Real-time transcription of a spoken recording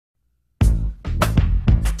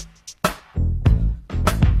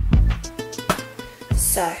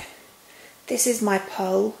So this is my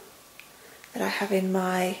pole that I have in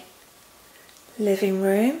my living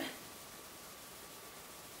room.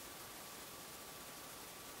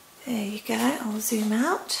 There you go, I'll zoom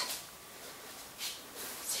out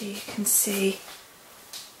so you can see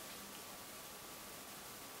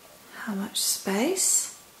how much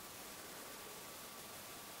space.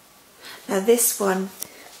 Now this one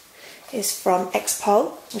is from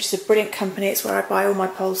Mxxx, which is a brilliant company. It's where I buy all my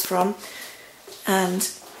poles from. And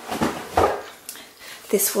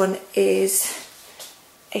this one is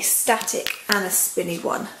a static and a spinny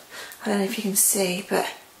one. I don't know if you can see,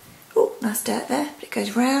 but oh, nice dirt there. But it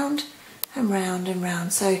goes round and round and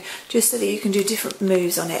round. So just so that you can do different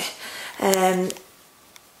moves on it.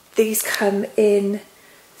 These come in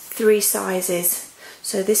 3 sizes.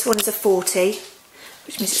 So this one is a 40,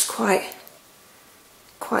 which means it's quite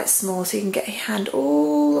small, so you can get your hand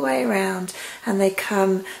all the way around. And they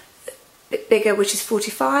come a bit bigger, which is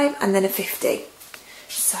 45, and then a 50.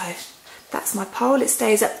 So that's my pole. It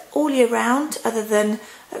stays up all year round, other than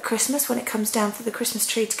at Christmas when it comes down for the Christmas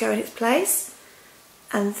tree to go in its place.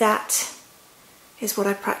 And that is what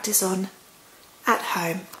I practice on at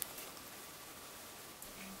home.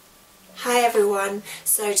 Hi everyone,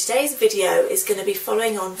 so today's video is going to be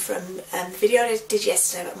following on from the video I did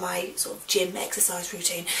yesterday about my sort of gym exercise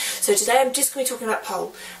routine. So today I'm just going to be talking about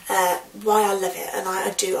pole, why I love it, and I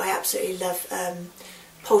absolutely love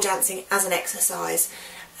pole dancing as an exercise.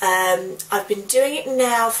 I've been doing it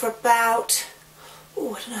now for about, I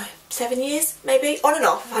don't know, 7 years maybe, on and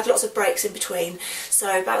off. I've had lots of breaks in between,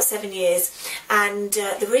 so about 7 years. And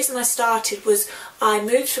the reason I started was I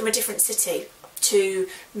moved from a different city to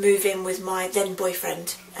move in with my then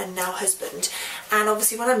boyfriend and now husband. And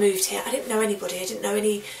obviously when I moved here, I didn't know anybody. I didn't know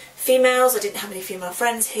any females. I didn't have any female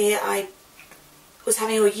friends here. I was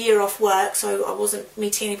having a year off work, so I wasn't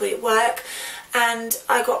meeting anybody at work. And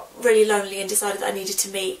I got really lonely and decided that I needed to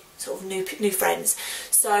meet sort of new friends.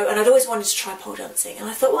 So, and I'd always wanted to try pole dancing, and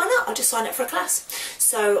I thought, why not? I'll just sign up for a class.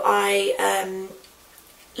 So I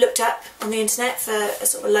looked up on the internet for a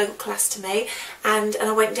sort of a local class to me, and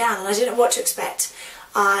I went down, and I didn't know what to expect.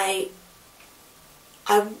 I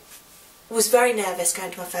was very nervous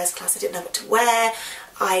going to my first class. I didn't know what to wear.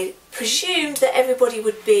 I presumed that everybody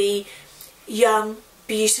would be young,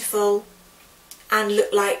 beautiful, and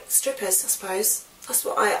look like strippers, I suppose. That's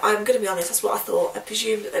what I'm going to be honest, that's what I thought. I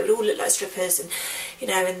presumed that they would all look like strippers, and you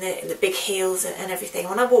know, in the big heels and everything.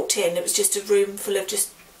 When I walked in, it was just a room full of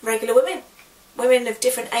just regular women. Women of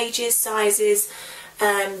different ages, sizes,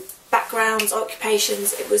 backgrounds,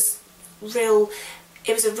 occupations. It was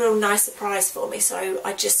a real nice surprise for me. So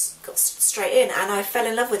I just got straight in, and I fell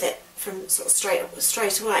in love with it from sort of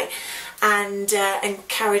straight away, and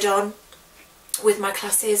carried on with my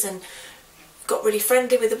classes and got really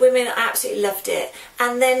friendly with the women. I absolutely loved it.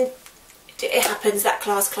 And then it happens that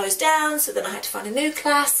class closed down, so then I had to find a new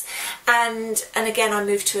class, and again I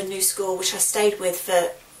moved to a new school, which I stayed with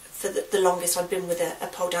for the longest. I'd been with a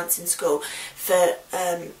pole dancing school for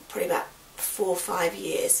probably about 4 or 5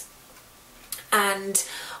 years, and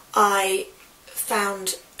I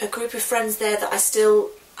found a group of friends there that I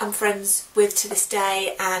still am friends with to this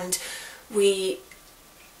day, and we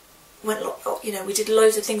went, you know, we did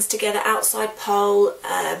loads of things together outside pole,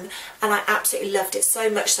 and I absolutely loved it, so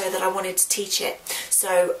much so that I wanted to teach it.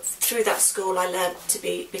 So through that school I learned to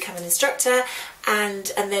become an instructor,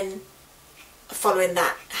 and then following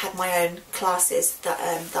that had my own classes that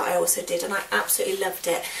I also did, and I absolutely loved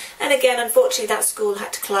it. And again, unfortunately, that school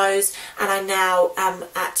had to close, and I now am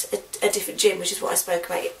at a different gym, which is what I spoke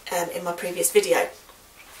about in my previous video.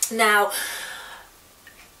 Now,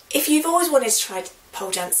 if you've always wanted to try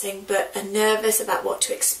pole dancing but are nervous about what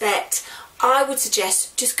to expect, I would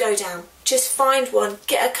suggest just go down. Just find one,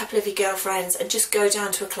 get a couple of your girlfriends, and just go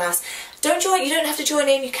down to a class. Don't join. You don't have to join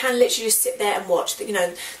in. You can literally just sit there and watch. You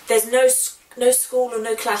know, there's no school or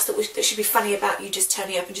no class that should be funny about you just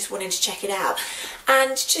turning up and just wanting to check it out,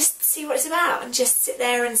 and just see what it's about, and just sit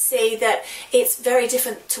there and see that it's very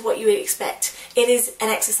different to what you would expect. It is an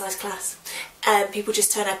exercise class. People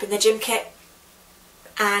just turn up in their gym kit,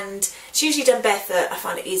 and it's usually done barefoot. I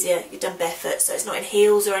find it easier, you're done barefoot, so it's not in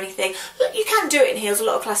heels or anything. Look, you can do it in heels, a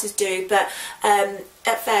lot of classes do, but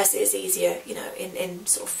at first it is easier, you know, in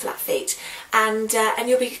sort of flat feet, and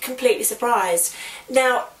you'll be completely surprised.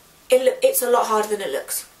 Now, it's a lot harder than it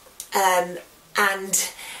looks, and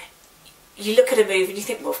you look at a move and you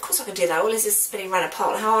think, well, of course I can do that. All is this spinning around a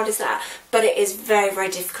pole? How hard is that? But it is very, very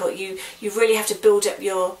difficult. You really have to build up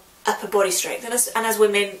your upper body strength, and as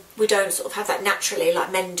women, we don't sort of have that naturally like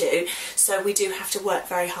men do, so we do have to work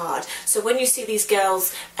very hard. So when you see these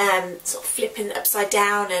girls sort of flipping upside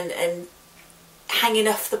down and hanging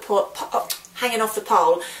off the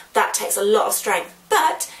pole, that takes a lot of strength,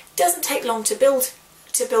 but it doesn't take long to build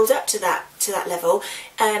up to that level.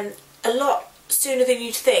 A lot sooner than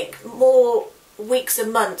you'd think, more weeks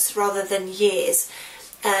and months rather than years.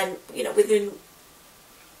 You know, within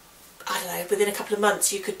a couple of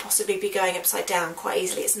months you could possibly be going upside down quite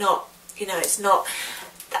easily. It's not, you know, it's not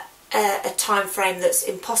a time frame that's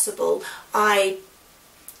impossible. The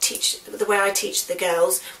way I teach the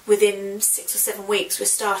girls, within 6 or 7 weeks we're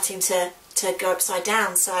starting to go upside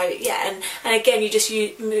down. So yeah, and again, you just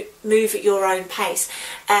move at your own pace.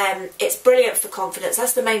 It's brilliant for confidence.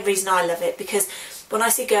 That's the main reason I love it, because when I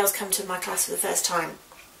see girls come to my class for the first time,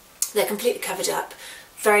 they're completely covered up,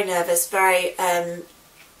 very nervous, very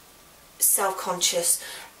self-conscious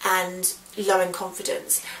and low in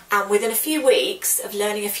confidence, and within a few weeks of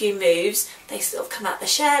learning a few moves, they sort of come out the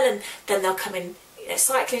shell, and then they'll come in, you know,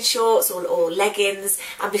 cycling shorts or leggings,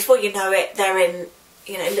 and before you know it, they're in,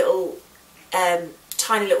 you know, little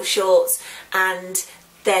tiny little shorts, and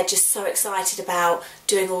they're just so excited about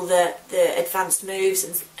doing all the advanced moves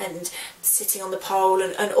and sitting on the pole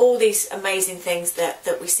and all these amazing things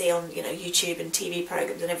that we see on, you know, YouTube and TV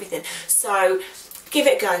programs and everything. So give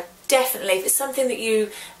it a go, definitely. If it's something that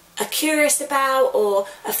you are curious about or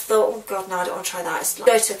have thought, oh god, no, I don't want to try that,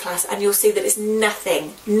 go to a class and you'll see that it's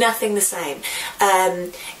nothing the same.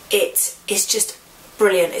 It is just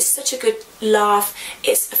brilliant. It's such a good laugh.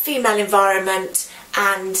 It's a female environment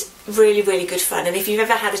and really, really good fun. And if you've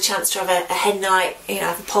ever had a chance to have a hen night, you know,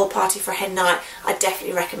 have a pole party for a hen night, I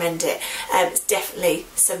definitely recommend it. It's definitely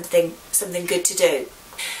something good to do.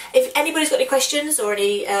 If anybody's got any questions or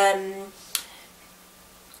any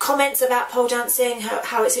comments about pole dancing,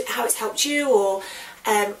 how it's helped you, or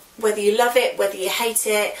whether you love it, whether you hate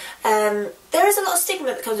it, there is a lot of stigma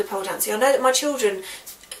that comes with pole dancing. I know that my children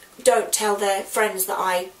don't tell their friends that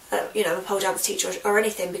I, you know, I'm a pole dance teacher or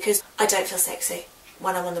anything, because I don't feel sexy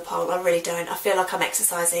when I'm on the pole. I really don't. I feel like I'm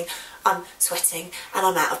exercising, I'm sweating and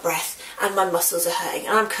I'm out of breath and my muscles are hurting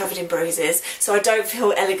and I'm covered in bruises, so I don't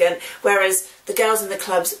feel elegant, whereas the girls in the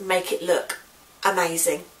clubs make it look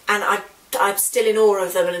amazing, and I'm still in awe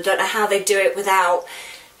of them, and I don't know how they do it without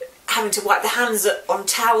having to wipe their hands on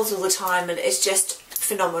towels all the time, and it's just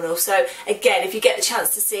phenomenal. So again, if you get the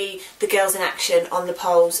chance to see the girls in action on the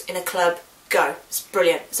poles in a club, go. It's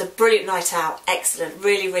brilliant. It's a brilliant night out. Excellent.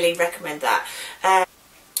 Really, really recommend that.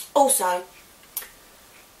 Also,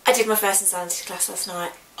 I did my first insanity class last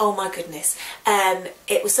night. Oh my goodness.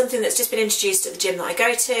 It was something that's just been introduced at the gym that I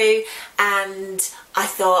go to, and I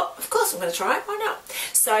thought, of course I'm going to try it, why not?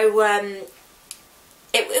 So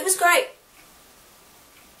it was great.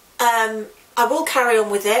 I will carry on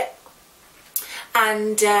with it,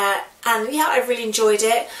 and yeah, I really enjoyed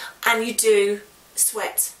it, and you do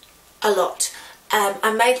sweat a lot.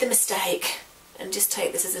 I made the mistake, and just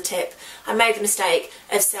take this as a tip, I made the mistake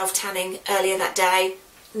of self-tanning earlier that day.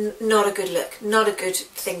 Not a good look, not a good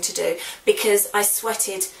thing to do, because I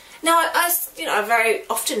sweated. Now, I very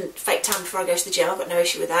often fake tan before I go to the gym, I've got no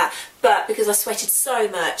issue with that, but because I sweated so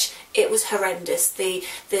much, it was horrendous. The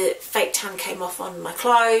fake tan came off on my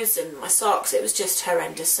clothes and my socks, it was just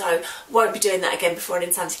horrendous, so won't be doing that again before an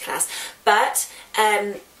insanity class. But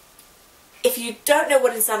if you don't know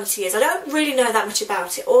what insanity is, I don't really know that much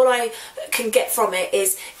about it. All I can get from it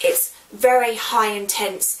is it's very high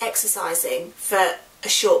intense exercising for a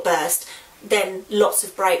short burst, then lots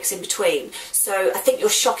of breaks in between. So I think you're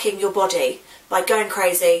shocking your body by going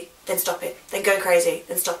crazy, then stop it, then going crazy,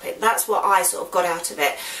 then stop it. That's what I sort of got out of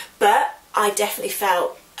it. But I definitely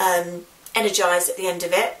felt energised at the end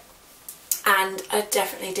of it, and I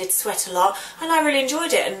definitely did sweat a lot, and I really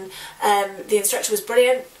enjoyed it, and the instructor was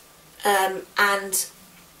brilliant, and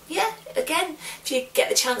yeah, again, if you get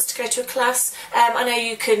the chance to go to a class, I know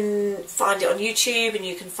you can find it on YouTube and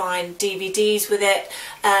you can find DVDs with it,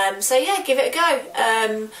 so yeah, give it a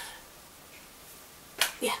go.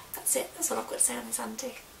 Yeah, that's it, that's all I've got to say on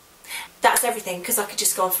insanity. That's everything, because I could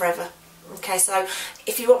just go on forever. Okay, so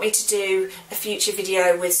if you want me to do a future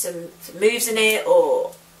video with some moves in it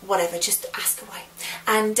or whatever, just ask away,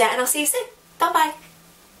 and I'll see you soon. Bye bye.